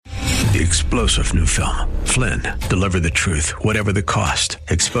The explosive new film, Flynn, deliver the truth, whatever the cost.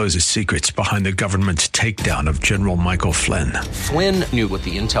 Exposes secrets behind the government's takedown of General Michael Flynn. Flynn knew what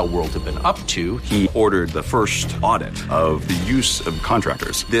the intel world had been up to. He ordered the first audit of the use of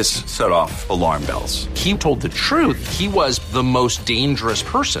contractors. This set off alarm bells. He told the truth. He was the most dangerous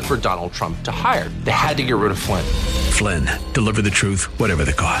person for Donald Trump to hire. They had to get rid of Flynn. Flynn, deliver the truth, whatever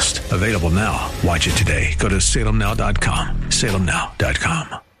the cost. Available now. Watch it today. Go to salemnow.com.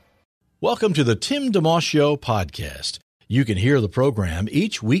 salemnow.com. Welcome to the Tim DeMoss Show podcast. You can hear the program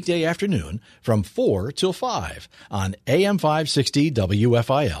each weekday afternoon from 4 till 5 on AM 560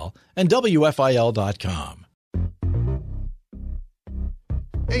 WFIL and WFIL.com.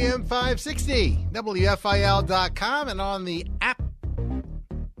 AM 560, WFIL.com, and on the app.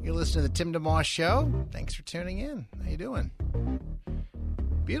 You're listening to the Tim DeMoss Show. Thanks for tuning in. How you doing?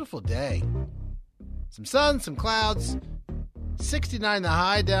 Beautiful day. Some sun, some clouds. 69 the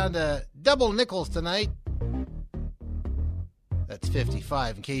high, down to double nickels tonight. That's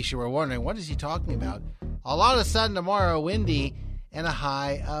 55, in case you were wondering. What is he talking about? A lot of sun tomorrow, windy, and a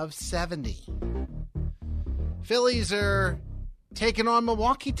high of 70. Phillies are taking on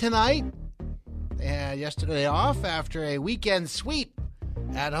Milwaukee tonight. They had yesterday off after a weekend sweep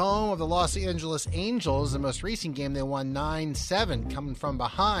at home of the Los Angeles Angels. The most recent game, they won 9-7, coming from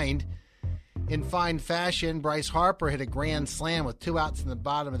behind. In fine fashion, Bryce Harper hit a grand slam with 2 outs in the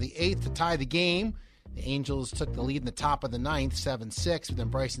bottom of the 8th to tie the game. The Angels took the lead in the top of the 9th, 7-6, but then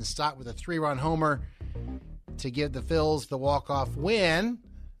Bryson Stott with a 3-run homer to give the Phils the walk-off win.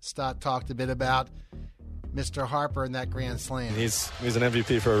 Stott talked a bit about Mr. Harper and that grand slam. He's an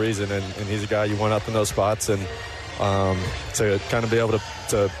MVP for a reason, and he's a guy you want up in those spots. And to kind of be able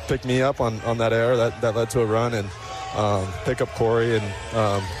to pick me up on that error that led to a run and pick up Corey,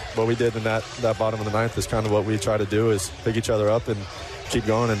 and what we did in that bottom of the 9th is kind of what we try to do, is pick each other up and keep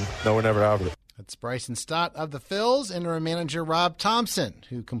going and know we're never out of it. That's Bryson Stott of the Phils. Interim manager Rob Thompson,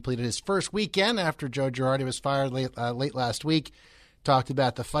 who completed his first weekend after Joe Girardi was fired late last week, talked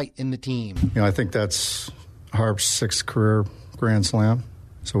about the fight in the team. I think that's Harp's 6th career grand slam.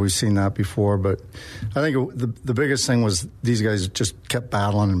 So we've seen that before, but I think the biggest thing was these guys just kept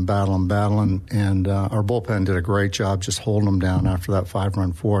battling, and our bullpen did a great job just holding them down after that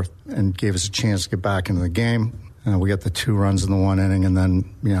 5-run fourth and gave us a chance to get back into the game. We got the 2 runs in the 1 inning and then,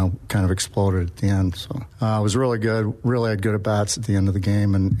 kind of exploded at the end. So it was really good, really had good at-bats at the end of the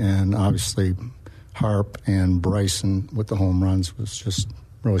game, and obviously Harp and Bryson with the home runs was just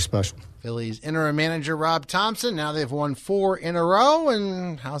really special. Phillies interim manager Rob Thompson. Now they've won 4 in a row,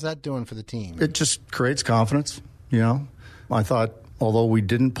 and how's that doing for the team? It just creates confidence, I thought, although we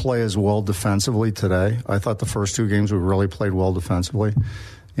didn't play as well defensively today, I thought the first 2 games we really played well defensively.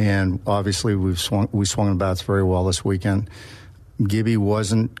 And obviously we swung the bats very well this weekend. Gibby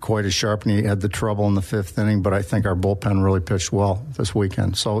wasn't quite as sharp, and he had the trouble in the 5th inning, but I think our bullpen really pitched well this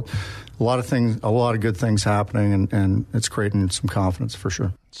weekend. So a lot of good things happening, and it's creating some confidence for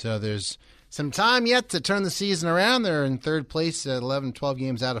sure. So there's some time yet to turn the season around. They're in 3rd place, 11, 12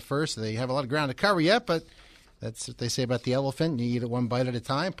 games out of 1st. So they have a lot of ground to cover yet, but that's what they say about the elephant. You eat it one bite at a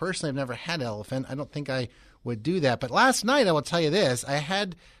time. Personally, I've never had elephant. I don't think I would do that. But last night, I will tell you this, I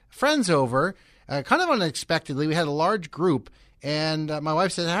had friends over, kind of unexpectedly. We had a large group, and my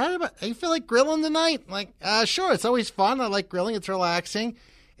wife said, "How you feel like grilling tonight?" I'm like, sure, it's always fun. I like grilling. It's relaxing.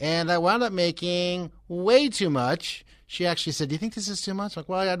 And I wound up making way too much. She actually said, "Do you think this is too much?" I'm like,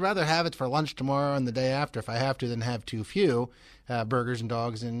 well, I'd rather have it for lunch tomorrow and the day after if I have to than have too few. Burgers and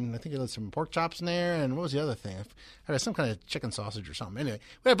dogs, and I think there was some pork chops in there, and what was the other thing? I had some kind of chicken sausage or something. Anyway,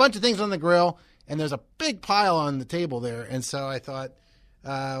 we had a bunch of things on the grill, and there's a big pile on the table there, and so I thought,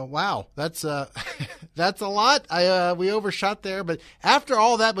 wow, that's that's a lot. We overshot there, but after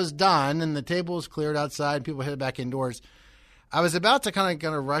all that was done and the table was cleared outside and people headed back indoors, I was about to kind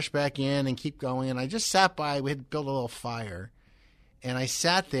of rush back in and keep going, and I just sat by. We had built a little fire, and I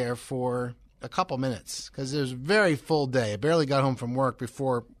sat there for a couple minutes because it was a very full day. I barely got home from work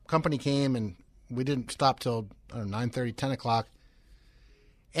before company came, and we didn't stop till 9:30, 10 o'clock.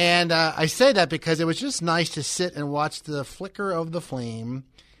 And I say that because it was just nice to sit and watch the flicker of the flame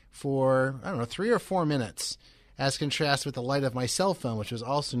for, 3 or 4 minutes, as contrast with the light of my cell phone, which was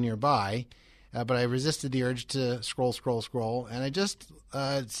also nearby. But I resisted the urge to scroll, and I just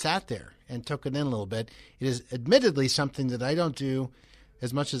sat there and took it in a little bit. It is admittedly something that I don't do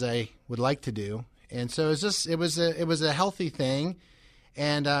as much as I would like to do, and so it was a healthy thing.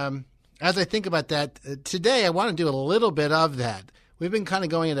 And as I think about that today, I want to do a little bit of that. We've been kind of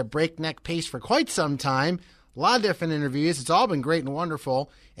going at a breakneck pace for quite some time. A lot of different interviews. It's all been great and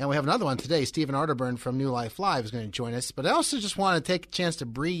wonderful. And we have another one today. Stephen Arterburn from New Life Live is going to join us. But I also just want to take a chance to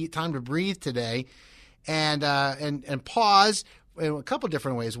breathe, time to breathe today, and pause in a couple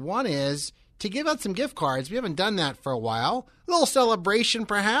different ways. One is to give out some gift cards. We haven't done that for a while. A little celebration,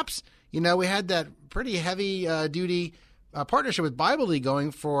 perhaps. You know, we had that pretty heavy duty partnership with Bible League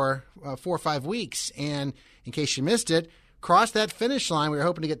going for 4 or 5 weeks. And in case you missed it, crossed that finish line. We were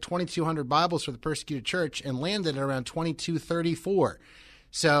hoping to get 2,200 Bibles for the persecuted church and landed at around 2,234.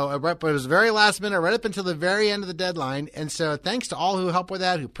 So, but it was very last minute, right up until the very end of the deadline. And so thanks to all who helped with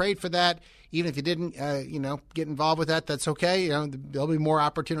that, who prayed for that. Even if you didn't, get involved with that, that's okay. There'll be more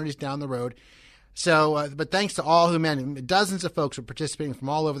opportunities down the road. So, but thanks to all who, dozens of folks were participating from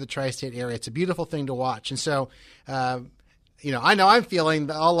all over the tri-state area. It's a beautiful thing to watch. And so, I know I'm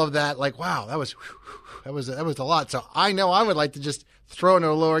feeling all of that, like, wow, that was a lot. So I know I would like to just throw into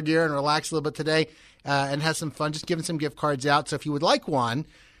a lower gear and relax a little bit today and have some fun, just giving some gift cards out. So if you would like one,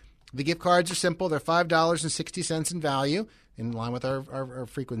 the gift cards are simple. They're $5.60 in value, in line with our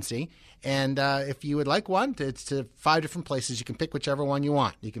frequency. And if you would like one, it's to 5 different places. You can pick whichever one you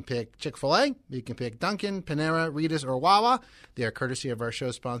want. You can pick Chick-fil-A, you can pick Dunkin', Panera, Rita's, or Wawa. They are courtesy of our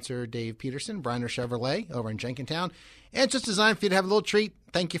show sponsor, Dave Peterson, Bryner Chevrolet over in Jenkintown. And it's just designed for you to have a little treat.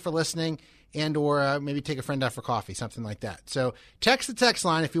 Thank you for listening. And or maybe take a friend out for coffee, something like that. So text the text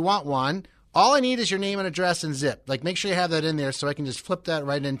line if you want one. All I need is your name and address and zip. Like, make sure you have that in there so I can just flip that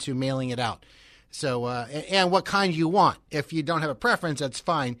right into mailing it out. So, and what kind you want. If you don't have a preference, that's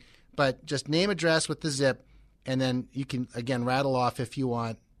fine. But just name, address with the zip, and then you can, again, rattle off if you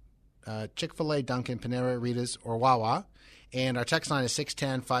want Chick-fil-A, Dunkin', Panera, Rita's, or Wawa. And our text line is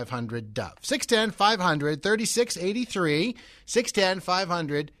 610-500-DOVE. 610-500-3683.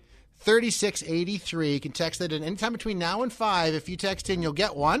 610-500-3683. You can text that in anytime between now and 5. If you text in, you'll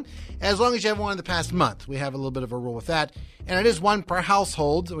get one, as long as you have one in the past month. We have a little bit of a rule with that. And it is one per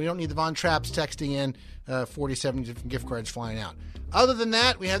household. We don't need the Von Trapps texting in 47 different gift cards flying out. Other than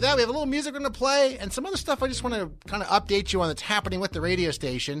that, we have that. We have a little music we're going to play and some other stuff I just want to kind of update you on that's happening with the radio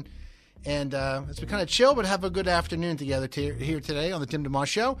station. And it's been kind of chill, but have a good afternoon together here today on the Tim DeMoss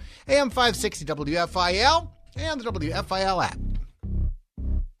Show. AM 560 WFIL and the WFIL app.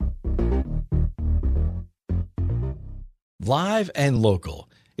 Live and local.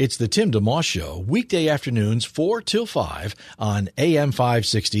 It's the Tim DeMoss Show, weekday afternoons 4 till 5 on AM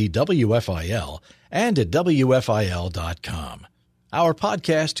 560 WFIL and at WFIL.com. Our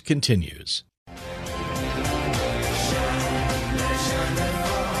podcast continues.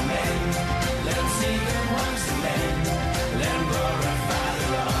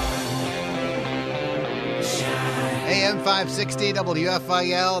 AM 560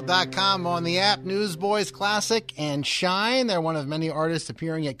 WFIL.com on the app, Newsboys Classic and Shine. They're one of many artists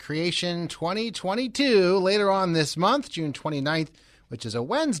appearing at Creation 2022 later on this month, June 29th, which is a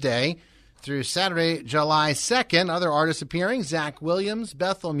Wednesday, through Saturday, July 2nd. Other artists appearing, Zach Williams,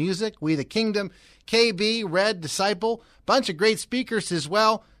 Bethel Music, We the Kingdom, KB, Red, Disciple, bunch of great speakers as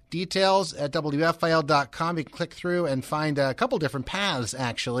well. Details at WFIL.com. You can click through and find a couple different paths,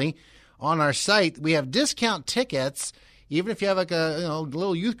 actually. On our site, we have discount tickets. Even if you have like a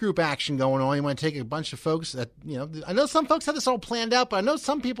little youth group action going on, you want to take a bunch of folks that, I know some folks have this all planned out, but I know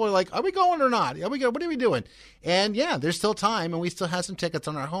some people are like, are we going or not? What are we doing? And yeah, there's still time, and we still have some tickets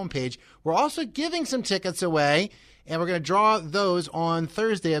on our homepage. We're also giving some tickets away, and we're going to draw those on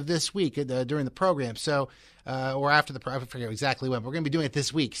Thursday of this week during the program. So, or after the program, I forget exactly when, but we're going to be doing it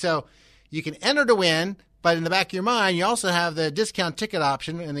this week. So you can enter to win. But in the back of your mind, you also have the discount ticket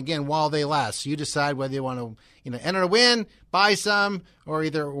option, and again, while they last. So you decide whether you want to, enter to win, buy some, or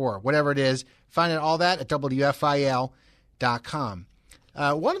either or, whatever it is. Find out all that at WFIL.com.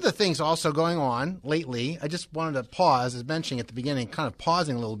 One of the things also going on lately, I just wanted to pause, as mentioning at the beginning, kind of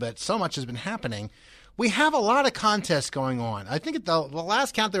pausing a little bit. So much has been happening. We have a lot of contests going on. I think at the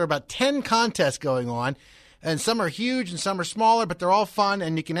last count, there were about 10 contests going on, and some are huge and some are smaller, but they're all fun,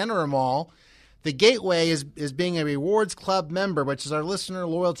 and you can enter them all. The gateway is being a Rewards Club member, which is our listener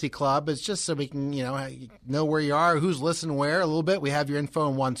loyalty club. It's just so we can, know where you are, who's listening where a little bit. We have your info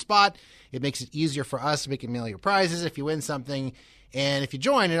in one spot. It makes it easier for us. We can mail your prizes if you win something. And if you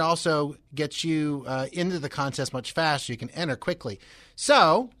join, it also gets you into the contest much faster. You can enter quickly.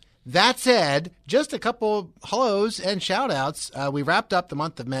 So that said, just a couple hellos and shout-outs. We wrapped up the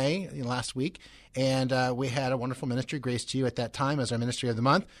month of May last week. And we had a wonderful ministry, Grace to You, at that time as our ministry of the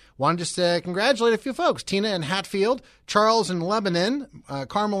month. Wanted just to congratulate a few folks. Tina in Hatfield, Charles in Lebanon,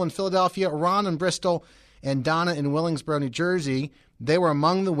 Carmel in Philadelphia, Ron in Bristol, and Donna in Willingsboro, New Jersey. They were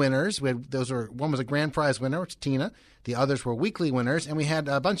among the winners. One was a grand prize winner, which is Tina. The others were weekly winners. And we had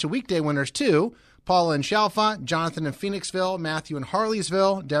a bunch of weekday winners, too. Paula in Chalfont, Jonathan in Phoenixville, Matthew in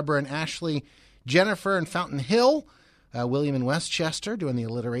Harleysville, Deborah and Ashley, Jennifer in Fountain Hill, William in Westchester doing the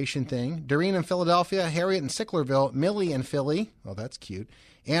alliteration thing, Doreen in Philadelphia, Harriet in Sicklerville, Millie in Philly, oh, that's cute,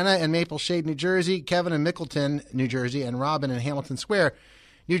 Anna in Maple Shade, New Jersey, Kevin in Mickleton, New Jersey, and Robin in Hamilton Square,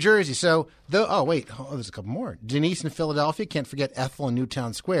 New Jersey. So, there's a couple more. Denise in Philadelphia, can't forget Ethel in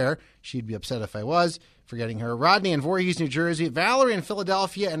Newtown Square. She'd be upset if I was forgetting her. Rodney in Voorhees, New Jersey, Valerie in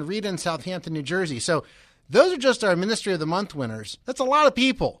Philadelphia, and Rita in Southampton, New Jersey. So those are just our Ministry of the Month winners. That's a lot of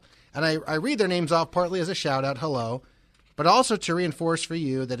people. And I read their names off partly as a shout-out, hello, but also to reinforce for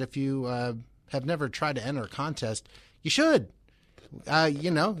you that if you have never tried to enter a contest, you should.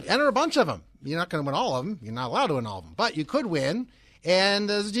 Enter a bunch of them. You're not going to win all of them. You're not allowed to win all of them. But you could win, and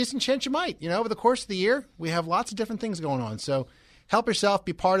there's a decent chance you might. Over the course of the year, we have lots of different things going on. So help yourself,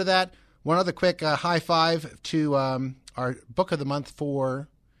 be part of that. One other quick high five to our book of the month for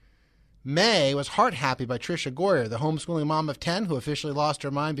May was Heart Happy by Tricia Goyer, the homeschooling mom of 10 who officially lost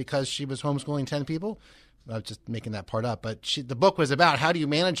her mind because she was homeschooling 10 people. I was just making that part up. But the book was about how do you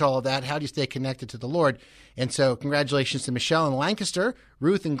manage all of that? How do you stay connected to the Lord? And so congratulations to Michelle in Lancaster,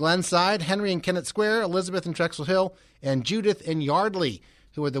 Ruth in Glenside, Henry in Kennett Square, Elizabeth in Drexel Hill, and Judith in Yardley,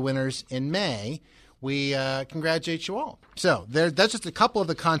 who were the winners in May. We congratulate you all. So that's just a couple of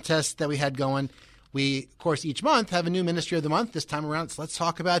the contests that we had going. We, of course, each month have a new Ministry of the Month. This time around, it's Let's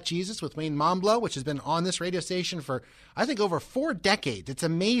Talk About Jesus with Wayne Momblo, which has been on this radio station for, I think, over 4 decades. It's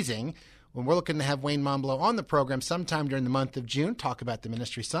amazing when we're looking to have Wayne Momblo on the program sometime during the month of June, talk about the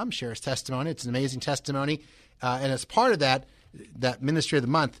ministry some, share his testimony. It's an amazing testimony. And as part of that Ministry of the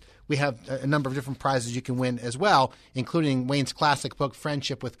Month, we have a number of different prizes you can win as well, including Wayne's classic book,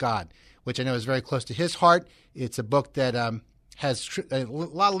 Friendship with God, which I know is very close to his heart. It's a book that has a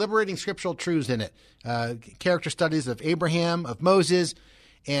lot of liberating scriptural truths in it, character studies of Abraham, of Moses,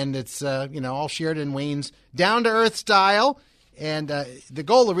 and it's all shared in Wayne's down-to-earth style. And the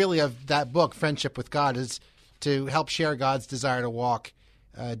goal really of that book, Friendship with God, is to help share God's desire to walk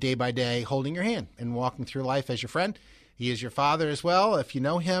day by day, holding your hand and walking through life as your friend. He is your father as well, if you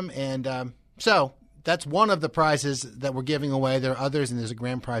know him. And so that's one of the prizes that we're giving away. There are others, and there's a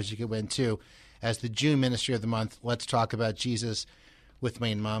grand prize you could win, too, as the June Ministry of the Month. Let's Talk About Jesus with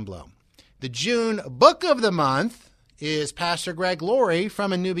Wayne Momblo. The June Book of the Month is Pastor Greg Laurie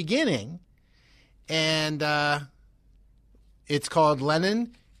from A New Beginning. And it's called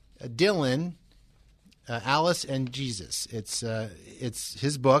Lennon, Dylan, Alice, and Jesus. It's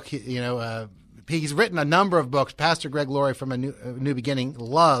his book. He's written a number of books. Pastor Greg Laurie from A New Beginning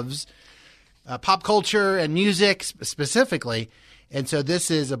loves pop culture and music specifically. And so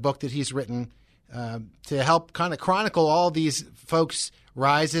this is a book that he's written to help kind of chronicle all these folks'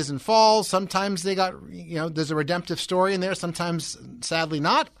 rises and falls. Sometimes they got, there's a redemptive story in there. Sometimes, sadly,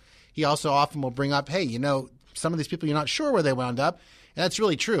 not. He also often will bring up, hey, some of these people, you're not sure where they wound up. And that's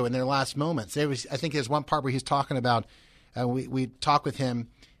really true in their last moments. I think there's one part where he's talking about, we talked with him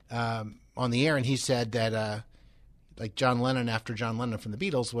on the air, and he said that like John Lennon, after John Lennon from the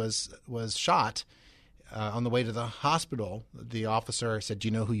Beatles was shot on the way to the hospital, the officer said, do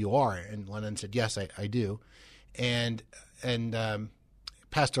you know who you are? And Lennon said, yes, I do. And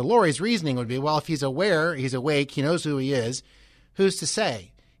Pastor Laurie's reasoning would be, well, if he's aware, he's awake, he knows who he is, who's to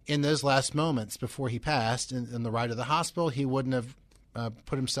say in those last moments before he passed in the ride to the hospital, he wouldn't have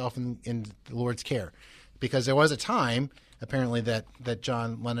put himself in the Lord's care? Because there was a time, apparently, that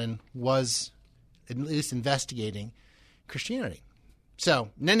John Lennon was at least investigating Christianity. So,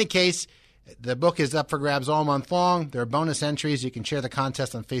 in any case, the book is up for grabs all month long. There are bonus entries. You can share the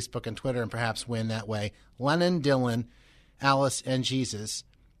contest on Facebook and Twitter and perhaps win that way. Lennon, Dylan, Alice, and Jesus,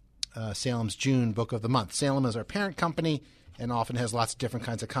 Salem's June Book of the Month. Salem is our parent company and often has lots of different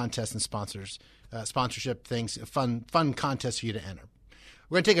kinds of contests and sponsorship things, fun contests for you to enter.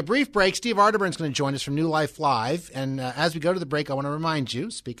 We're going to take a brief break. Steve Arterburn is going to join us from New Life Live. And as we go to the break, I want to remind you,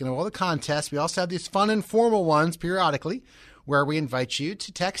 speaking of all the contests, we also have these fun, informal ones periodically where we invite you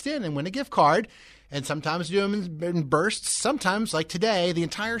to text in and win a gift card. And sometimes do them in bursts. Sometimes, like today, the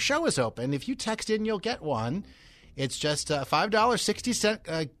entire show is open. If you text in, you'll get one. It's just a $5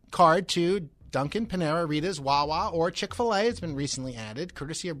 60-cent card to Dunkin', Panera, Rita's, Wawa, or Chick-fil-A. It's been recently added,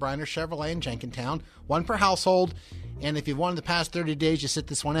 courtesy of Briner Chevrolet in Jenkintown. One per household. And if you've won in the past 30 days, you sit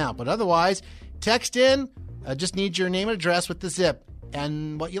this one out. But otherwise, text in. Just need your name and address with the zip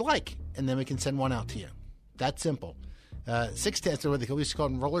and what you like. And then we can send one out to you. That simple. 610, so what they used to call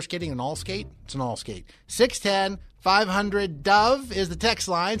it roller skating, an all skate? It's an all skate. 610-500-DOVE is the text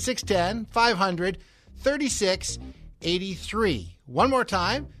line. 610-500-3683. One more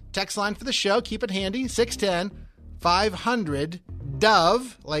time. Text line for the show. Keep it handy.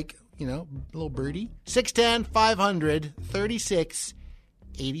 610-500-DOVE, like, a little birdie.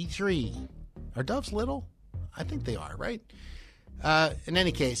 610-500-3683. Are doves little? I think they are, right? In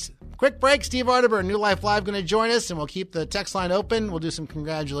any case, quick break. Steve Arterburn, New Life Live, going to join us, and we'll keep the text line open. We'll do some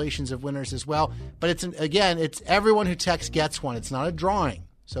congratulations of winners as well. But it's everyone who texts gets one. It's not a drawing.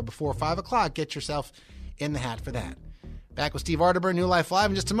 So before 5 o'clock, get yourself in the hat for that. Back with Steve Arterburn, New Life Live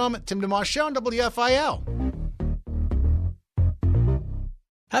in just a moment. Tim DeMoss Show on WFIL.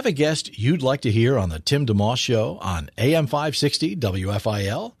 Have a guest you'd like to hear on the Tim DeMoss Show on AM 560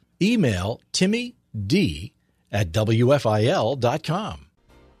 WFIL? Email timmyd@wfil.com.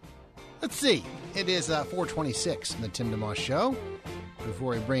 Let's see. It is 4:26 in the Tim DeMoss Show.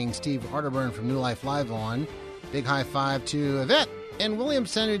 Before we bring Steve Arterburn from New Life Live on, big high five to Yvette in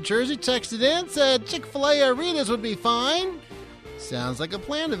Williamstown, New Jersey. Texted in, said Chick-fil-A Arenas would be fine. Sounds like a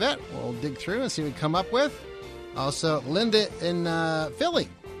plan, Yvette. We'll dig through and see what we come up with. Also, Linda in Philly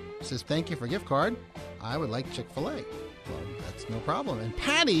says, thank you for gift card. I would like Chick-fil-A. Well, that's no problem. And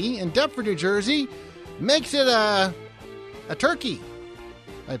Patty in Deptford, New Jersey makes it a turkey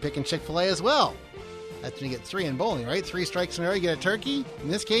by picking Chick-fil-A as well. That's when you get 3 in bowling, right? 3 strikes in a row, you get a turkey. In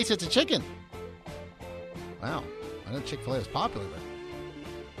this case, it's a chicken. Wow. I know Chick-fil-A is popular, but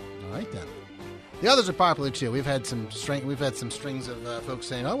all right then. The others are popular too. We've had some strings of folks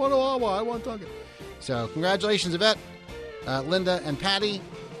saying, I want a Wawa, I want Dunkin'. So congratulations, Yvette, Linda, and Patty.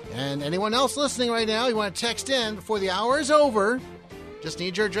 And anyone else listening right now, you want to text in before the hour is over. Just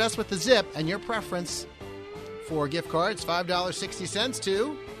need your address with the zip and your preference for gift cards. $5.60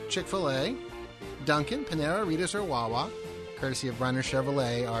 to Chick-fil-A, Dunkin', Panera, Rita's, or Wawa, courtesy of Brenner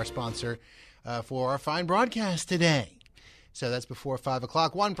Chevrolet, our sponsor for our fine broadcast today. So that's before 5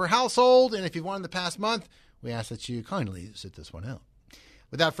 o'clock, 1 per household. And if you've won in the past month, we ask that you kindly sit this one out.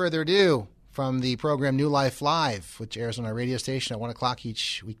 Without further ado, from the program New Life Live, which airs on our radio station at 1 o'clock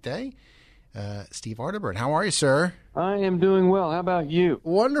each weekday, Steve Arterburn. How are you, sir? I am doing well. How about you?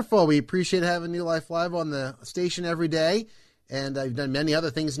 Wonderful. We appreciate having New Life Live on the station every day. And you've done many other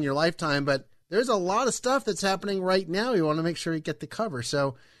things in your lifetime, but there's a lot of stuff that's happening right now. You want to make sure you get the cover.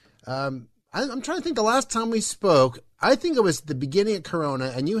 So I'm trying to think the last time we spoke, I think it was the beginning of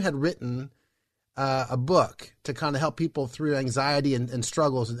Corona, and you had written a book to kind of help people through anxiety and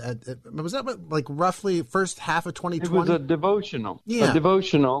struggles. Was that like roughly first half of 2020? It was a devotional. Yeah. A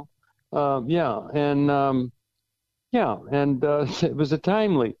devotional. And it was a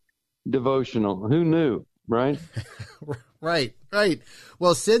timely devotional. Who knew, right? Right.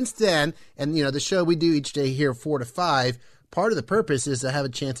 Well, since then, and the show we do each day here, 4 to 5, part of the purpose is to have a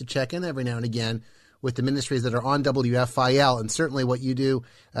chance to check in every now and again with the ministries that are on WFIL, and certainly what you do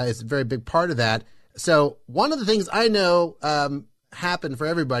is a very big part of that. So one of the things I know happened for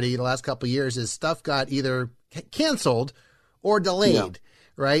everybody the last couple of years is stuff got either canceled or delayed,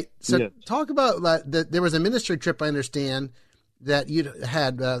 right? So Talk about there was a ministry trip, I understand, that you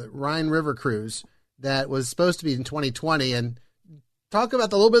had, Rhine River Cruise, that was supposed to be in 2020, and talk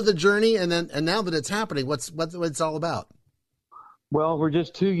about a little bit of the journey, and now that it's happening, what's it's all about. Well, we're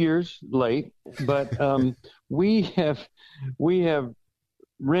just 2 years late, but we have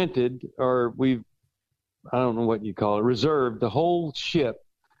rented, or I don't know what you call it, reserved the whole ship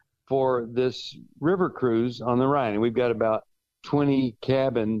for this river cruise on the Rhine. And we've got about 20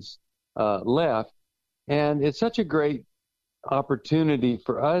 cabins left. And it's such a great opportunity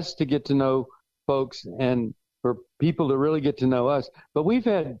for us to get to know folks and for people to really get to know us. But we've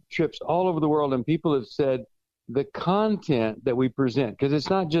had trips all over the world, and people have said the content that we present, because it's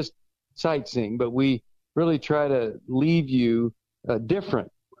not just sightseeing, but we really try to leave you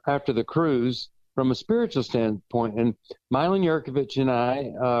different after the cruise from a spiritual standpoint. And Milan Yurkovich and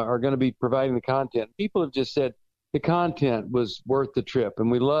I are going to be providing the content. People have just said the content was worth the trip,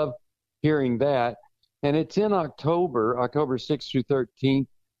 and we love hearing that. And it's in October 6th through 13th,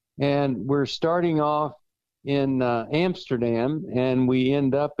 and we're starting off in Amsterdam, and we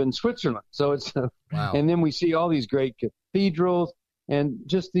end up in Switzerland. So it's wow. And then we see all these great cathedrals and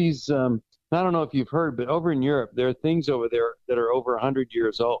just these. I don't know if you've heard, but over in Europe, there are things over there that are over 100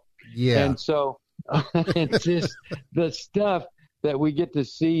 years old. Yeah, and so it's just the stuff that we get to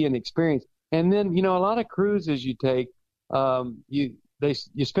see and experience. And then a lot of cruises you take, you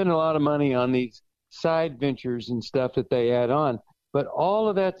spend a lot of money on these side ventures and stuff that they add on. But all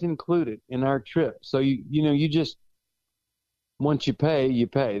of that's included in our trip. So, you just, once you pay.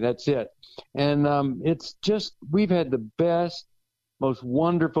 That's it. And it's just, we've had the best, most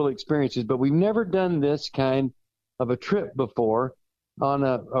wonderful experiences, but we've never done this kind of a trip before on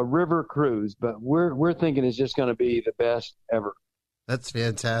a river cruise. But we're thinking it's just going to be the best ever. That's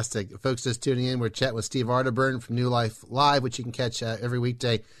fantastic. Folks just tuning in, we're chatting with Steve Arterburn from New Life Live, which you can catch every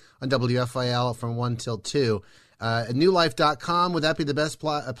weekday on WFIL from 1 till 2. Newlife.com, would that be the best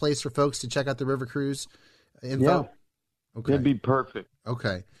place for folks to check out the River Cruise info? Yeah. Okay. That'd be perfect.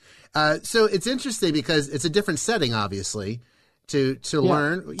 Okay. So it's interesting because it's a different setting, obviously, to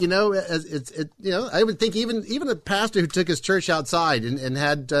learn. You know, I would think even a pastor who took his church outside and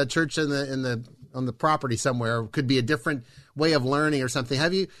had church on the property somewhere could be a different way of learning or something.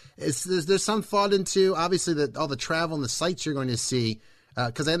 There's some thought into, obviously, all the travel and the sites you're going to see,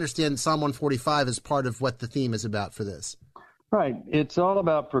 because I understand Psalm 145 is part of what the theme is about for this. Right. It's all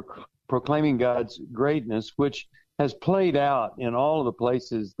about proclaiming God's greatness, which has played out in all of the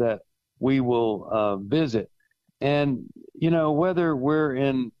places that we will visit. And, whether we're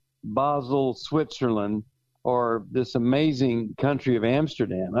in Basel, Switzerland, or this amazing country of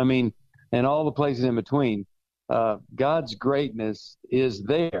Amsterdam, and all the places in between, God's greatness is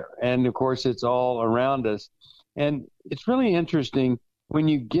there. And, of course, it's all around us. And it's really interesting when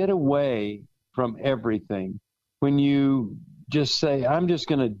you get away from everything, when you just say, I'm just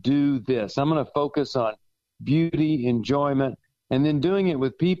going to do this. I'm going to focus on beauty, enjoyment, and then doing it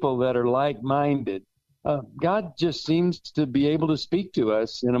with people that are like-minded. God just seems to be able to speak to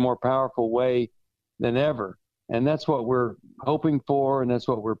us in a more powerful way than ever. And that's what we're hoping for, and that's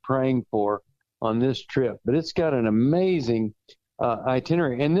what we're praying for on this trip. But it's got an amazing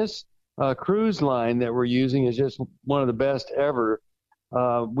itinerary. And this cruise line that we're using is just one of the best ever.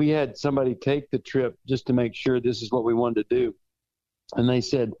 We had somebody take the trip just to make sure this is what we wanted to do. And they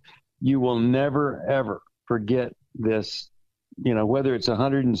said, you will never, ever forget this, whether it's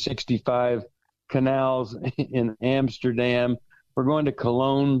 165 canals in Amsterdam. We're going to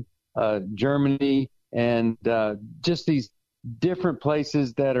Cologne, Germany, and just these different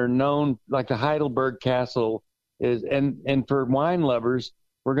places that are known, like the Heidelberg Castle is. And for wine lovers,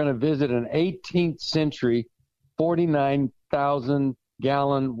 we're going to visit an 18th century, 49,000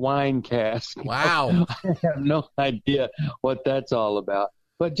 gallon wine cask. Wow. I have no idea what that's all about,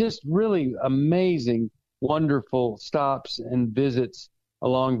 but just really amazing, wonderful stops and visits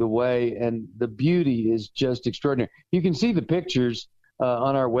along the way. And the beauty is just extraordinary. You can see the pictures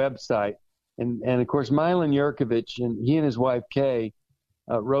on our website. And of course, Milan Jurkovic, and he and his wife, Kay,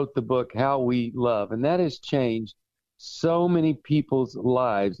 wrote the book, How We Love. And that has changed so many people's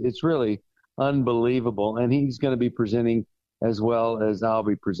lives. It's really unbelievable. And he's going to be presenting as well as I'll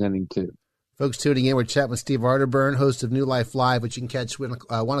be presenting too. Folks tuning in, we're chatting with Steve Arterburn, host of New Life Live, which you can catch 1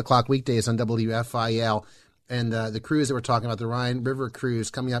 o'clock weekdays on WFIL. And the cruise that we're talking about, the Rhine River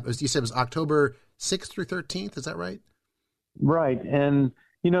Cruise, coming up, you said it was October 6th through 13th. Is that right? Right. And,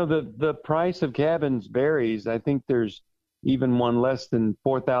 the price of cabins varies. I think there's even one less than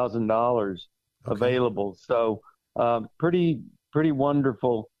 $4,000 available. So pretty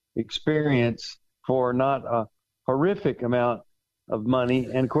wonderful experience for not a horrific amount of money.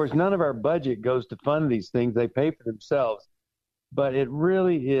 And, of course, none of our budget goes to fund these things. They pay for themselves. But it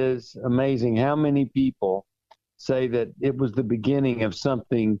really is amazing how many people say that it was the beginning of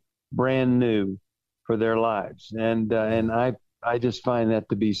something brand new for their lives. And I just find that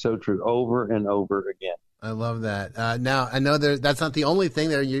to be so true over and over again. I love that. Now, I know that's not the only thing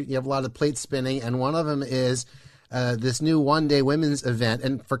there. You have a lot of plates spinning, and one of them is this new one-day women's event.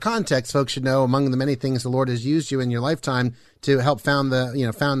 And for context, folks should know, among the many things the Lord has used you in your lifetime to help found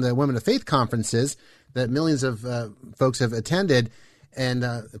the Women of Faith conferences that millions of folks have attended. And,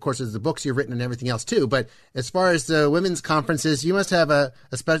 of course, there's the books you've written and everything else, too. But as far as the women's conferences, you must have a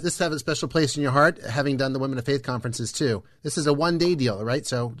special place in your heart, having done the Women of Faith conferences, too. This is a one-day deal, right?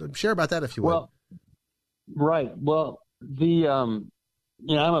 So share about that, if you would. Well, right. Well, I'm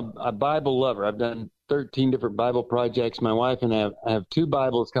a Bible lover. I've done 13 different Bible projects. My wife and I have 2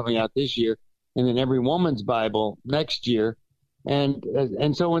 Bibles coming out this year, and then Every Woman's Bible next year. And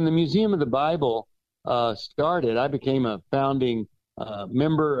so when the Museum of the Bible started, I became a founding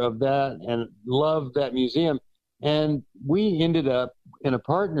member of that and loved that museum. And we ended up in a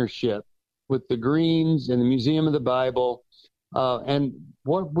partnership with the Greens and the Museum of the Bible. And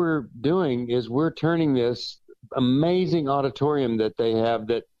what we're doing is we're turning this amazing auditorium that they have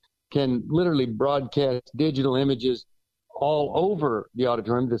that can literally broadcast digital images all over the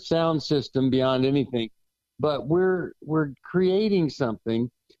auditorium, the sound system beyond anything. But we're creating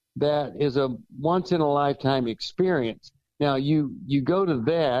something that is a once-in-a-lifetime experience. Now, you go to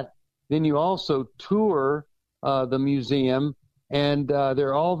that, then you also tour the museum, and there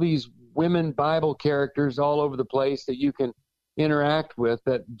are all these women Bible characters all over the place that you can interact with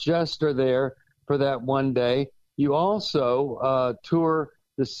that just are there for that one day. You also tour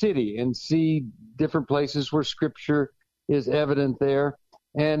the city and see different places where Scripture is evident there.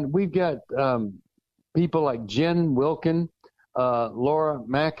 And we've got people like Jen Wilkin, Laura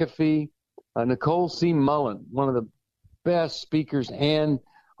McAfee, Nicole C. Mullen, one of the best speakers and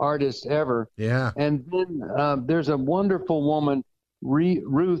artists ever. Yeah. And then there's a wonderful woman,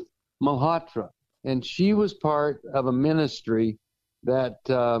 Ruth Malhotra, and she was part of a ministry that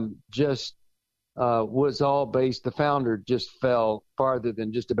just was all based. The founder just fell farther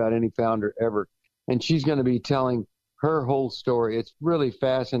than just about any founder ever. And she's going to be telling her whole story. It's really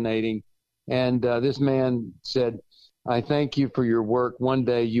fascinating. And this man said, I thank you for your work. One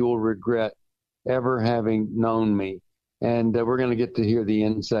day you will regret ever having known me. And we're going to get to hear the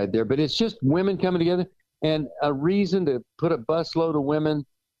inside there. But it's just women coming together and a reason to put a busload of women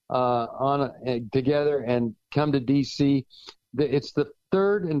together and come to D.C. It's the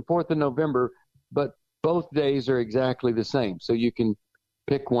 3rd and 4th of November, but both days are exactly the same. So you can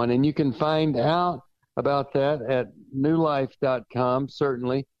pick one. And you can find out about that at newlife.com,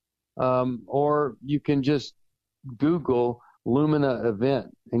 certainly. Or you can just Google Lumina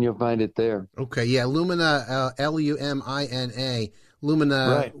event, and you'll find it there. Okay, yeah, Lumina, Lumina,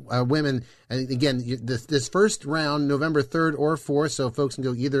 Lumina right. Women. And again, this first round, November 3rd or 4th, so folks can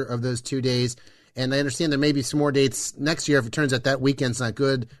go either of those 2 days. And I understand there may be some more dates next year if it turns out that weekend's not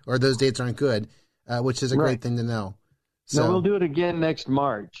good or those dates aren't good, which is a great thing to know. So no, we'll do it again next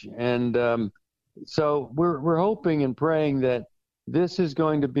March. And so we're hoping and praying that this is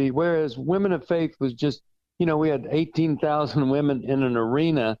going to be, whereas Women of Faith was just, we had 18,000 women in an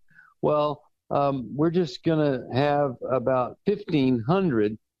arena. Well, we're just going to have about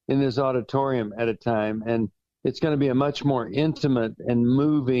 1,500 in this auditorium at a time. And it's going to be a much more intimate and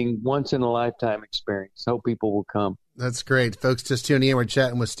moving, once-in-a-lifetime experience. Hope people will come. That's great. Folks, just tuning in. We're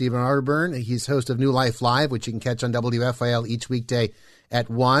chatting with Stephen Arterburn. He's host of New Life Live, which you can catch on WFIL each weekday at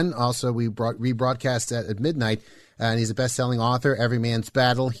 1. Also, we rebroadcast at midnight. And he's a best-selling author, Every Man's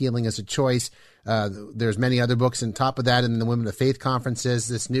Battle, Healing is a Choice. There's many other books on top of that, and the Women of Faith conferences.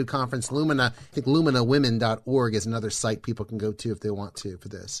 This new conference, Lumina, I think luminawomen.org is another site people can go to if they want to for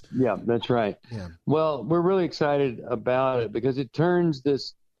this. Yeah, that's right. Yeah. Well, we're really excited about it because it turns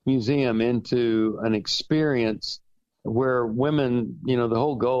this museum into an experience where women, the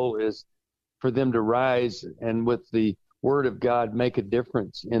whole goal is for them to rise and with the Word of God make a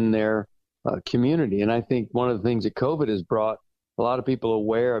difference in their community. And I think one of the things that COVID has brought a lot of people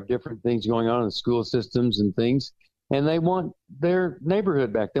aware of different things going on in the school systems and things, and they want their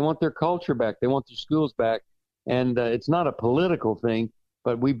neighborhood back. They want their culture back. They want their schools back. And it's not a political thing,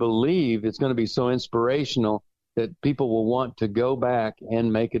 but we believe it's going to be so inspirational that people will want to go back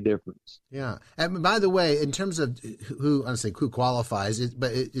and make a difference. Yeah. And by the way, in terms of who qualifies,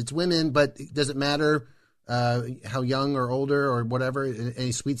 it's women, but does it matter how young or older or whatever?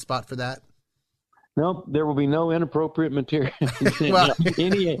 Any sweet spot for that? Nope, there will be no inappropriate material. Well,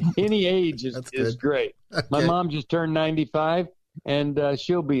 any age is great. Okay. My mom just turned 95, and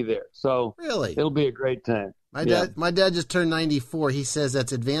she'll be there. So really, it'll be a great time. My dad just turned 94. He says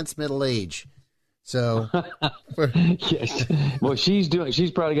that's advanced middle age. So yes, well, she's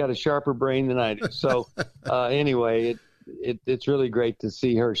probably got a sharper brain than I do. So anyway, it's really great to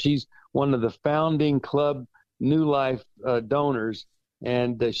see her. She's one of the founding Club New Life donors.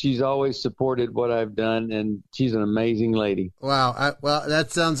 And she's always supported what I've done, and she's an amazing lady. Wow. Well,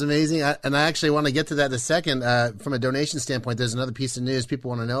 that sounds amazing. And I actually want to get to that in a second. From a donation standpoint, there's another piece of news people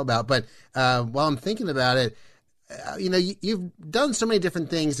want to know about. But while I'm thinking about it, you've done so many different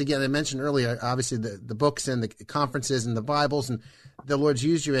things. Again, I mentioned earlier, obviously, the books and the conferences and the Bibles, and the Lord's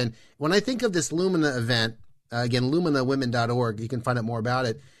used you in. When I think of this Lumina event, again, luminawomen.org, you can find out more about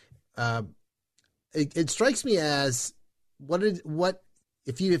it. It strikes me as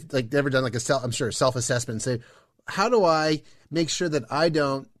if you've ever done a self-assessment and say, how do I make sure that I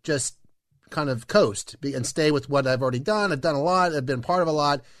don't just kind of coast and stay with what I've already done? I've done a lot. I've been part of a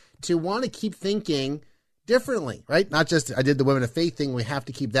lot. To want to keep thinking differently, right? Not just I did the Women of Faith thing. We have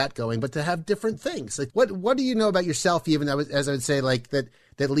to keep that going, but to have different things. What do you know about yourself, even as I would say, that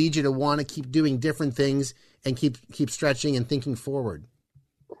leads you to want to keep doing different things and keep stretching and thinking forward?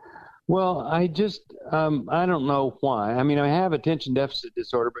 Well, I just, I don't know why. I mean, I have attention deficit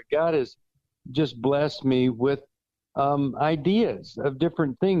disorder, but God has just blessed me with ideas of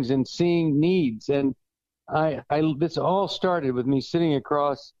different things and seeing needs. And this all started with me sitting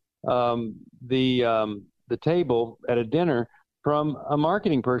across the table at a dinner from a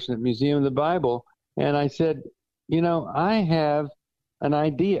marketing person at Museum of the Bible. And I said, I have an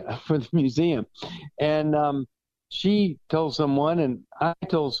idea for the museum. And she told someone, and I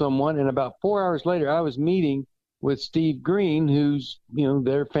told someone, and about 4 hours later, I was meeting with Steve Green, who's,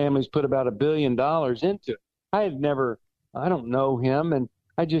 their family's put about $1 billion into it. I don't know him, and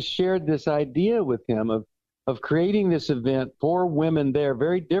I just shared this idea with him of of creating this event for women there,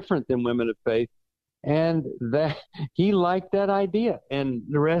 very different than Women of Faith. And that he liked that idea, and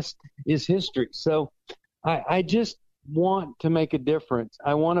the rest is history. So I just want to make a difference.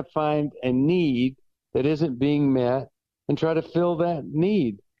 I want to find a need that isn't being met and try to fill that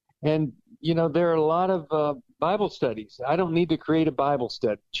need. And, there are a lot of Bible studies. I don't need to create a Bible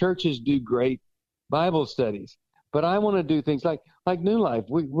study. Churches do great Bible studies. But I want to do things like New Life.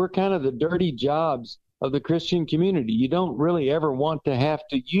 We're kind of the dirty jobs of the Christian community. You don't really ever want to have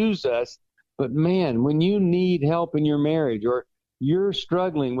to use us. But, man, when you need help in your marriage or you're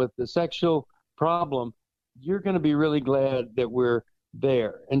struggling with the sexual problem, you're going to be really glad that we're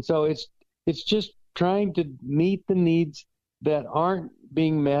there. And so it's just trying to meet the needs that aren't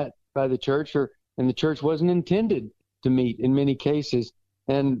being met by the church, and the church wasn't intended to meet in many cases.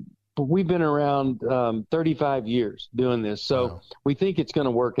 And we've been around 35 years doing this, so wow. We think it's going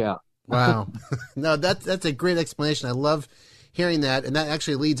to work out. Wow. No, that's a great explanation. I love hearing that, and that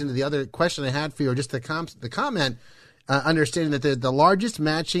actually leads into the other question I had for you, or just the comment, understanding that the largest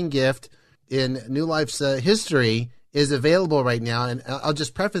matching gift in New Life's history is available right now. And I'll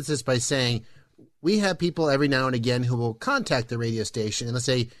just preface this by saying we have people every now and again who will contact the radio station and they'll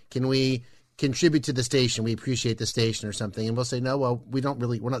say, can we contribute to the station? We appreciate the station or something. And we'll say, no, well, we're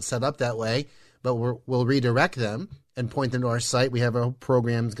not set up that way, but we'll redirect them and point them to our site. We have a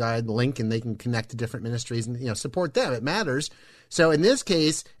programs guide link, and they can connect to different ministries and support them. It matters. So in this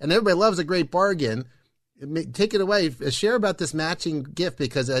case, and everybody loves a great bargain, take it away. Share about this matching gift,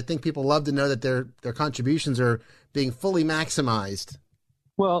 because I think people love to know that their contributions are being fully maximized.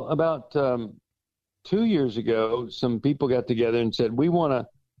 Well, about 2 years ago, some people got together and said, we want to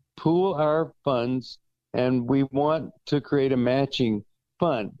pool our funds and we want to create a matching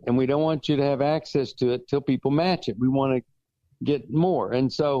fund, and we don't want you to have access to it till people match it. We want to get more.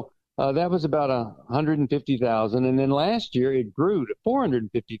 And so that was about $150,000. And then last year it grew to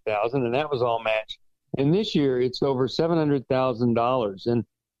 $450,000, and that was all matched. And this year it's over $700,000. And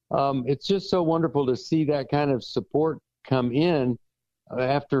it's just so wonderful to see that kind of support come in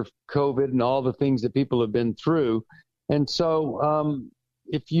after COVID and all the things that people have been through. And so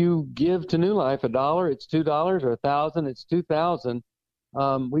if you give to New Life $1, it's $2, or $1,000, it's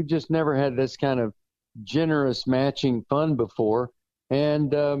 $2,000. We've just never had this kind of generous matching fund before.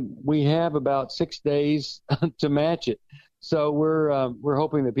 And we have about 6 days to match it. So we're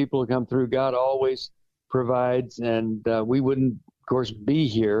hoping that people will come through. God always provides, and we wouldn't, of course, be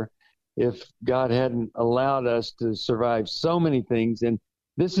here if God hadn't allowed us to survive so many things. And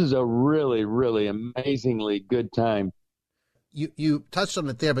this is a really, really amazingly good time. You touched on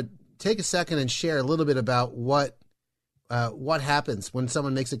it there, but take a second and share a little bit about what happens when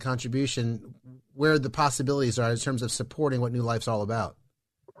someone makes a contribution, where the possibilities are in terms of supporting what New Life's all about.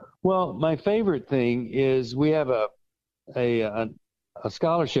 Well, my favorite thing is we have a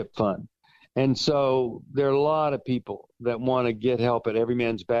scholarship fund. And so there are a lot of people that want to get help at Every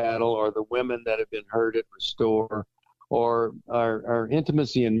Man's Battle, or the women that have been hurt at Restore, or our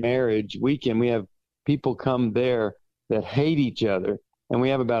Intimacy in Marriage weekend. We have people come there that hate each other, and we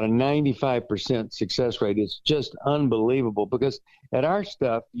have about a 95% success rate. It's just unbelievable, because at our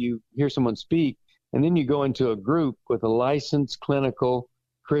stuff, you hear someone speak, and then you go into a group with a licensed clinical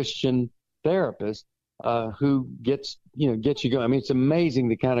Christian therapist who gets you going. I mean, it's amazing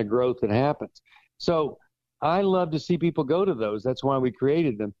the kind of growth that happens. So I love to see people go to those. That's why we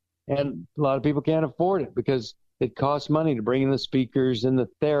created them. And a lot of people can't afford it because it costs money to bring in the speakers and the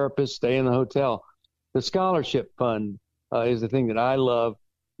therapists, stay in the hotel. The scholarship fund is the thing that I love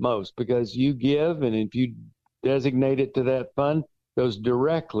most, because you give, and if you designate it to that fund, goes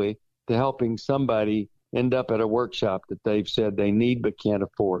directly to helping somebody end up at a workshop that they've said they need but can't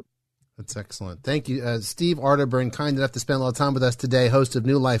afford. That's excellent. Thank you. Steve Arterburn, kind enough to spend a lot of time with us today, host of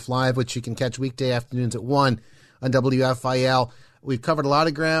New Life Live, which you can catch weekday afternoons at 1 on WFIL. We've covered a lot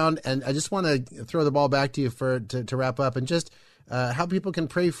of ground, and I just want to throw the ball back to you to wrap up, and just how people can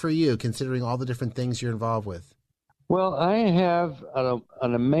pray for you, considering all the different things you're involved with. Well, I have an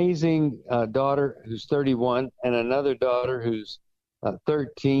amazing daughter who's 31, and another daughter who's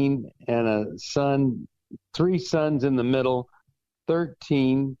 13, and a son, 3 sons in the middle,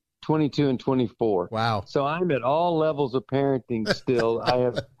 13, 22, and 24. Wow. So I'm at all levels of parenting still. I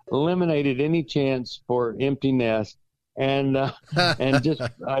have eliminated any chance for empty nest. And just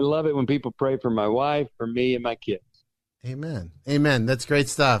I love it when people pray for my wife, for me, and my kids. Amen. Amen. That's great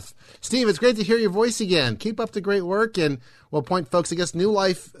stuff. Steve, it's great to hear your voice again. Keep up the great work. And we'll point folks, I guess,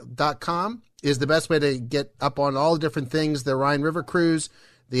 newlife.com is the best way to get up on all the different things, the Rhine River Cruise,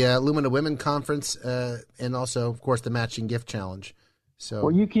 the Lumina Women Conference, and also, of course, the Matching Gift Challenge. So,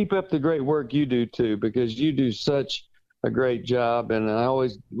 well, you keep up the great work you do too, because you do such a great job, and I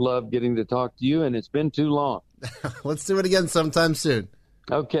always love getting to talk to you. And it's been too long. let's do it again sometime soon.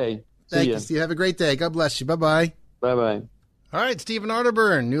 Okay. Thank you, Steve. Have a great day. God bless you. Bye-bye. Bye-bye. All right, Stephen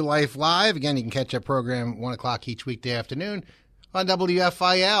Arterburn, New Life Live. Again, you can catch that program 1 o'clock each weekday afternoon on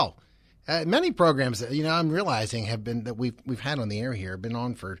WFIL. Many programs that, I'm realizing that we've had on the air here have been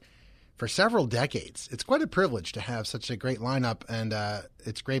on for several decades. It's quite a privilege to have such a great lineup, and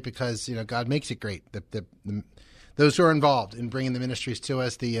it's great because, God makes it great. Those who are involved in bringing the ministries to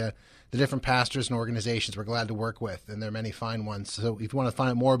us, the different pastors and organizations we're glad to work with, and there are many fine ones. So if you want to find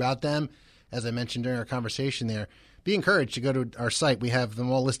out more about them, as I mentioned during our conversation there, be encouraged to go to our site. We have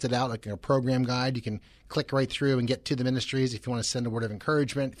them all listed out like a program guide. You can click right through and get to the ministries if you want to send a word of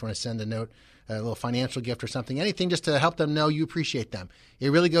encouragement, if you want to send a note, a little financial gift or something, anything just to help them know you appreciate them.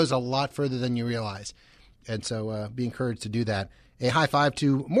 It really goes a lot further than you realize. And so be encouraged to do that. A high five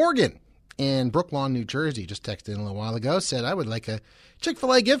to Morgan in Brooklawn, New Jersey, just texted in a little while ago, said, I would like a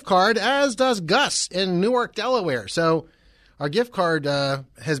Chick-fil-A gift card, as does Gus in Newark, Delaware. So our gift card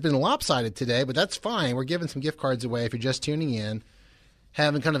has been lopsided today, but that's fine. We're giving some gift cards away if you're just tuning in,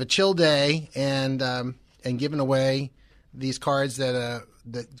 having kind of a chill day, and giving away these cards that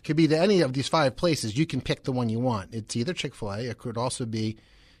could be to any of these 5 places. You can pick the one you want. It's either Chick-fil-A. It could also be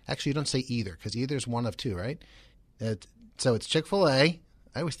 – actually, you don't say either because either is one of 2, right? So it's Chick-fil-A.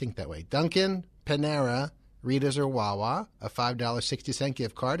 I always think that way. Dunkin', Panera, Rita's, or Wawa, a $5.60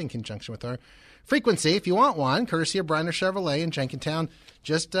 gift card in conjunction with our frequency. If you want one, courtesy of Briner Chevrolet in Jenkintown,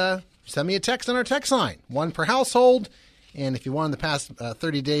 just send me a text on our text line, 1 per household. And if you won in the past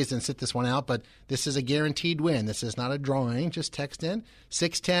 30 days, then sit this one out. But this is a guaranteed win. This is not a drawing. Just text in.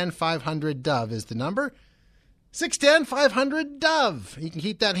 610-500-DOVE is the number. 610-500-DOVE. You can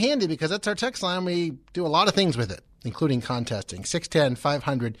keep that handy because that's our text line. We do a lot of things with it, including contesting.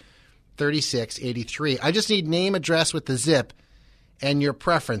 610-500-3683. I just need name, address with the zip, and your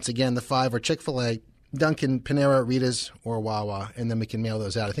preference. Again, the 5 are Chick-fil-A, Dunkin', Panera, Rita's, or Wawa, and then we can mail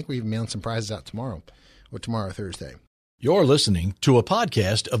those out. I think we're even mailing some prizes out tomorrow, Thursday. You're listening to a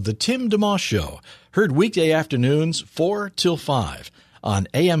podcast of The Tim DeMoss Show, heard weekday afternoons 4 till 5 on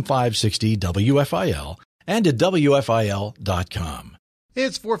AM 560 WFIL and at WFIL.com.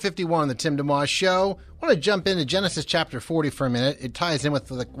 It's 4:51, The Tim DeMoss Show. I want to jump into Genesis chapter 40 for a minute. It ties in with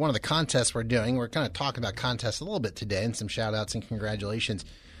one of the contests we're doing. We're kind of talking about contests a little bit today and some shout-outs and congratulations.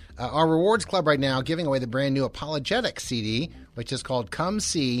 Our rewards club right now giving away the brand new Apologetics CD, which is called Come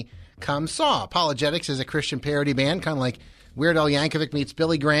See, Come Saw. Apologetics is a Christian parody band, kind of like Weird Al Yankovic meets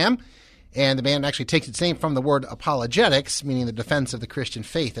Billy Graham. And the band actually takes its name from the word apologetics, meaning the defense of the Christian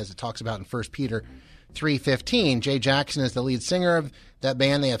faith, as it talks about in 1 Peter 3:15. Jay Jackson is the lead singer of that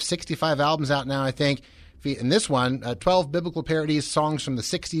band. They have 65 albums out now, I think. In this one, 12 biblical parodies, songs from the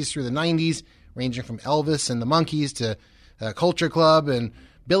 60s through the 90s, ranging from Elvis and the Monkees to Culture Club and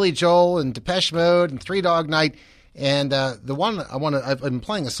Billy Joel and Depeche Mode and Three Dog Night. And the one I've been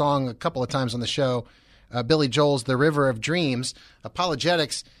playing a song a couple of times on the show, Billy Joel's The River of Dreams.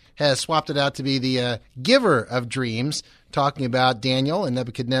 Apologetics has swapped it out to be the Giver of Dreams, talking about Daniel and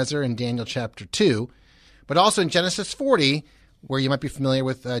Nebuchadnezzar in Daniel chapter 2. But also in Genesis 40, where you might be familiar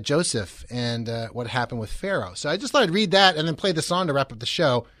with Joseph and what happened with Pharaoh. So I just thought I'd read that and then play the song to wrap up the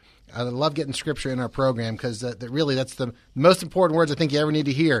show. I love getting scripture in our program because that's the most important words I think you ever need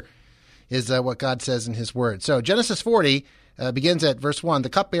to hear is what God says in his word. So Genesis 40 begins at verse 1, the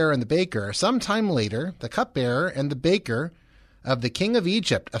cupbearer and the baker. Sometime later, the cupbearer and the baker of the king of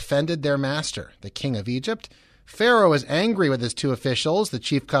Egypt offended their master, the king of Egypt. Pharaoh was angry with his 2 officials, the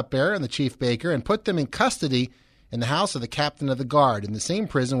chief cupbearer and the chief baker, and put them in custody in the house of the captain of the guard, in the same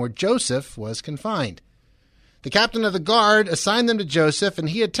prison where Joseph was confined. The captain of the guard assigned them to Joseph, and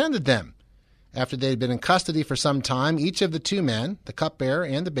he attended them. After they had been in custody for some time, each of the 2 men, the cupbearer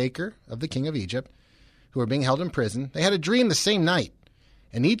and the baker of the king of Egypt, who were being held in prison, they had a dream the same night,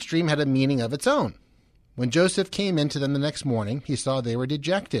 and each dream had a meaning of its own. When Joseph came in to them the next morning, he saw they were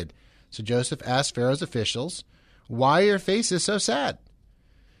dejected. So Joseph asked Pharaoh's officials, "Why are your faces so sad?"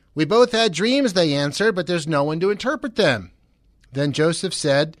 "We both had dreams," they answered, "but there's no one to interpret them." Then Joseph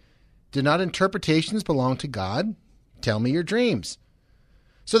said, "Do not interpretations belong to God? Tell me your dreams."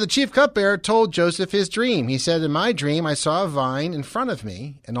 So the chief cupbearer told Joseph his dream. He said, "In my dream I saw a vine in front of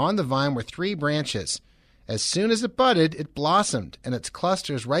me, and on the vine were 3 branches. As soon as it budded, it blossomed, and its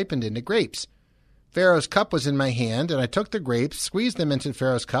clusters ripened into grapes. Pharaoh's cup was in my hand, and I took the grapes, squeezed them into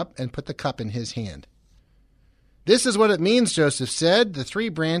Pharaoh's cup, and put the cup in his hand." "This is what it means," Joseph said. "The 3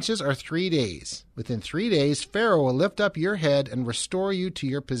 branches are 3 days. Within 3 days, Pharaoh will lift up your head and restore you to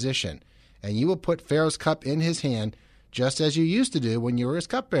your position, and you will put Pharaoh's cup in his hand just as you used to do when you were his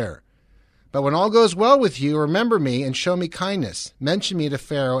cupbearer. But when all goes well with you, remember me and show me kindness. Mention me to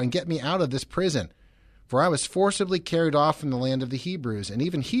Pharaoh and get me out of this prison. For I was forcibly carried off from the land of the Hebrews, and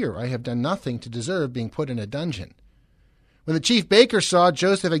even here I have done nothing to deserve being put in a dungeon." When the chief baker saw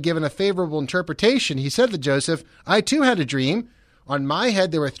Joseph had given a favorable interpretation, he said to Joseph, "I too had a dream. On my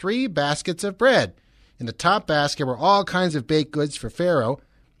head there were 3 baskets of bread. In the top basket were all kinds of baked goods for Pharaoh,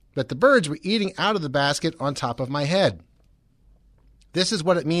 but the birds were eating out of the basket on top of my head." "This is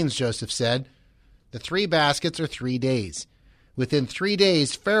what it means," Joseph said. "The 3 baskets are 3 days. Within 3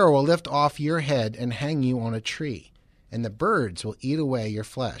 days, Pharaoh will lift off your head and hang you on a tree, and the birds will eat away your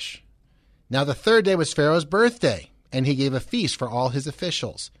flesh." Now the 3rd day was Pharaoh's birthday, and he gave a feast for all his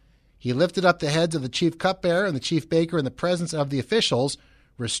officials. He lifted up the heads of the chief cupbearer and the chief baker in the presence of the officials,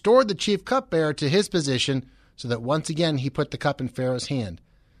 restored the chief cupbearer to his position, so that once again he put the cup in Pharaoh's hand.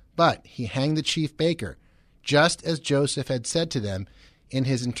 But he hanged the chief baker, just as Joseph had said to them in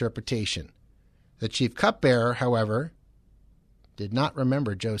his interpretation. The chief cupbearer, however, did not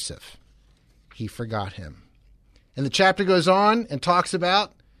remember Joseph. He forgot him. And the chapter goes on and talks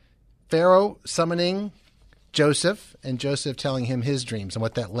about Pharaoh summoning Joseph and Joseph telling him his dreams and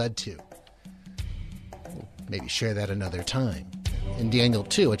what that led to. We'll maybe share that another time. In Daniel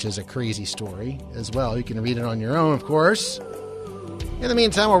 2, which is a crazy story as well. You can read it on your own, of course. In the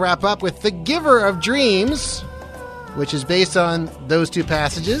meantime, we'll wrap up with The Giver of Dreams, which is based on those 2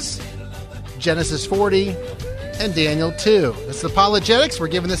 passages, Genesis 40 and Daniel 2. This is Apologetics. We're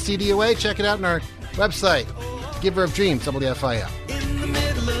giving this CD away. Check it out on our website, Giver of Dreams, WFIL.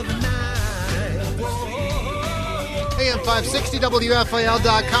 AM560,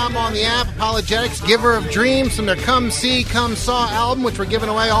 WFIL.com, on the app, Apologetics, Giver of Dreams, from their Come See, Come Saw album, which we're giving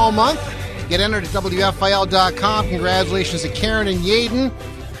away all month. Get entered at WFIL.com. Congratulations to Karen and Yaden.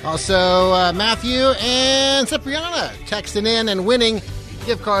 Also, Matthew and Cipriana texting in and winning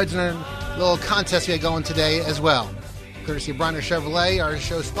gift cards in our little contest we had going today as well. Courtesy of Bronner Chevrolet, our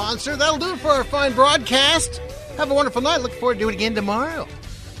show sponsor. That'll do it for our fine broadcast. Have a wonderful night. Look forward to doing it again tomorrow.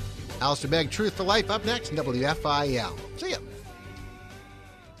 Alistair Begg, Truth for Life, up next in WFIL. See ya.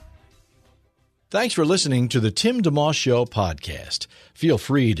 Thanks for listening to the Tim DeMoss Show podcast. Feel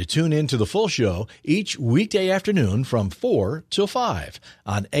free to tune in to the full show each weekday afternoon from 4 till 5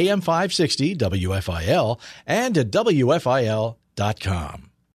 on AM 560 WFIL and at WFIL.com.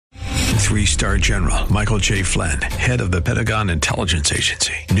 3-star General Michael J. Flynn, head of the Pentagon Intelligence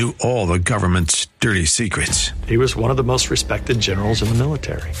Agency, knew all the government's dirty secrets. He was one of the most respected generals in the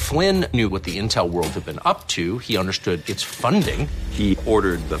military. Flynn knew what the intel world had been up to. He understood its funding. He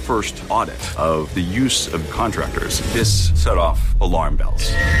ordered the first audit of the use of contractors. This set off alarm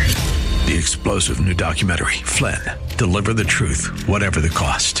bells. The explosive new documentary, Flynn, Deliver the Truth, Whatever the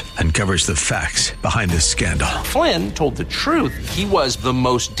Cost, uncovers the facts behind this scandal. Flynn told the truth. He was the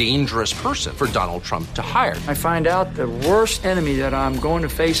most dangerous person for Donald Trump to hire. I find out the worst enemy that I'm going to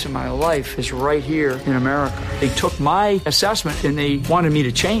face in my life is right here in America. They took my assessment and they wanted me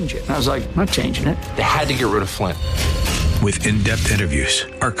to change it. And I was like, I'm not changing it. They had to get rid of Flynn. With in-depth interviews,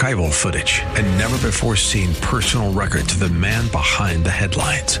 archival footage, and never-before-seen personal records of the man behind the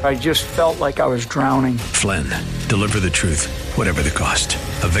headlines. I just felt like I was drowning. Flynn, Deliver the Truth, Whatever the Cost.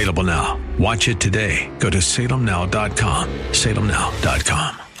 Available now. Watch it today. Go to salemnow.com.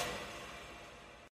 salemnow.com.